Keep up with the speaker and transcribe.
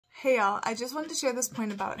Hey y'all, I just wanted to share this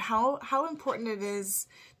point about how important it is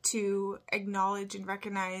to acknowledge and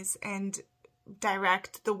recognize and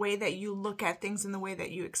direct the way that you look at things and the way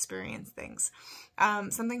that you experience things.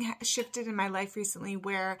 Something shifted in my life recently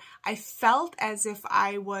where I felt as if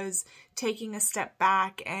I was taking a step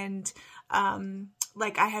back and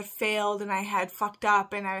like I had failed and I had fucked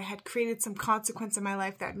up and I had created some consequence in my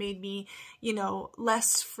life that made me,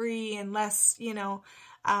 less free and less,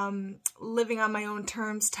 living on my own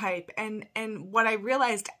terms type. And what I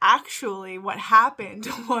realized actually what happened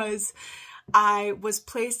was I was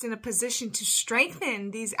placed in a position to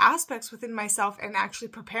strengthen these aspects within myself and actually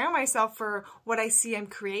prepare myself for what I see I'm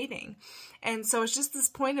creating. And so it's just this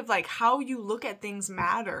point of like how you look at things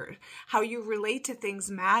matter, how you relate to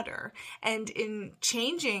things matter. And in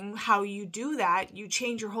changing how you do that, you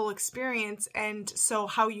change your whole experience. And so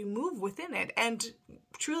how you move within it and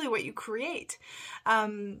truly what you create.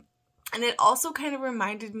 And it also kind of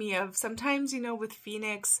reminded me of sometimes, with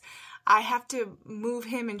Phoenix, I have to move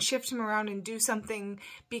him and shift him around and do something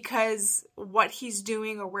because what he's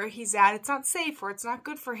doing or where he's at, it's not safe or it's not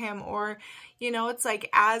good for him. Or, it's like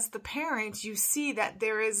as the parent, you see that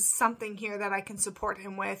there is something here that I can support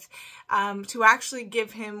him with to actually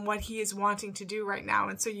give him what he is wanting to do right now.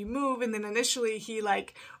 And so you move, and then initially he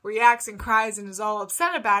like reacts and cries and is all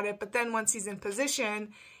upset about it. But then once he's in position,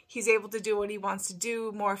 he's able to do what he wants to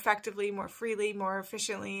do more effectively, more freely, more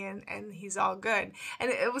efficiently, and he's all good.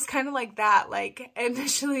 And it was kind of like that. Like,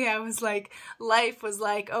 initially I was like, life was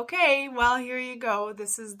like, okay, well, here you go.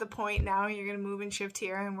 This is the point now. You're going to move and shift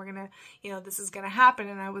here, and we're going to, this is going to happen.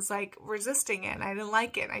 And I was like resisting it, and I didn't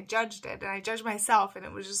like it, and I judged it, and I judged myself, and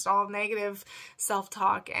it was just all negative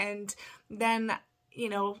self-talk. And then,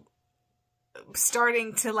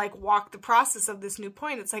 starting to like walk the process of this new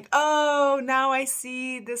point, it's like, oh, now I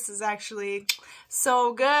see this is actually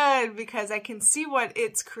so good because I can see what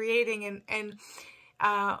it's creating and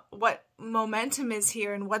what momentum is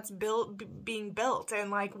here and what's being built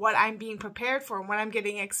and like what I'm being prepared for and what I'm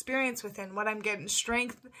getting experience within, what I'm getting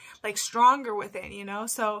strength, like stronger within,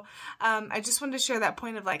 So I just wanted to share that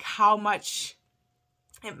point of like how much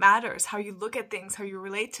it matters, how you look at things, how you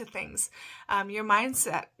relate to things, your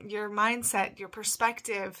mindset, your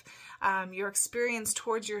perspective, your experience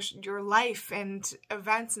towards your life and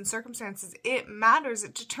events and circumstances. It matters.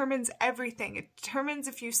 It determines everything. It determines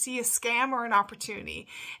if you see a scam or an opportunity.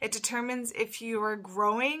 It determines if you are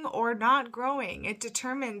growing or not growing. It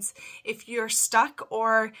determines if you're stuck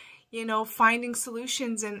or finding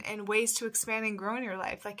solutions and ways to expand and grow in your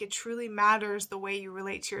life. Like, it truly matters the way you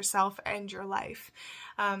relate to yourself and your life.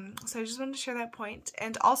 So I just wanted to share that point.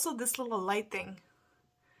 And also this little light thing.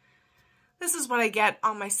 This is what I get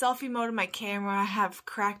on my selfie mode of my camera. I have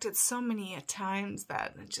cracked it so many times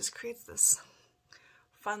that it just creates this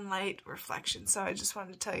fun light reflection. So I just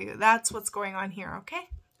wanted to tell you that's what's going on here, okay?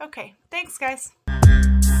 Okay, thanks guys.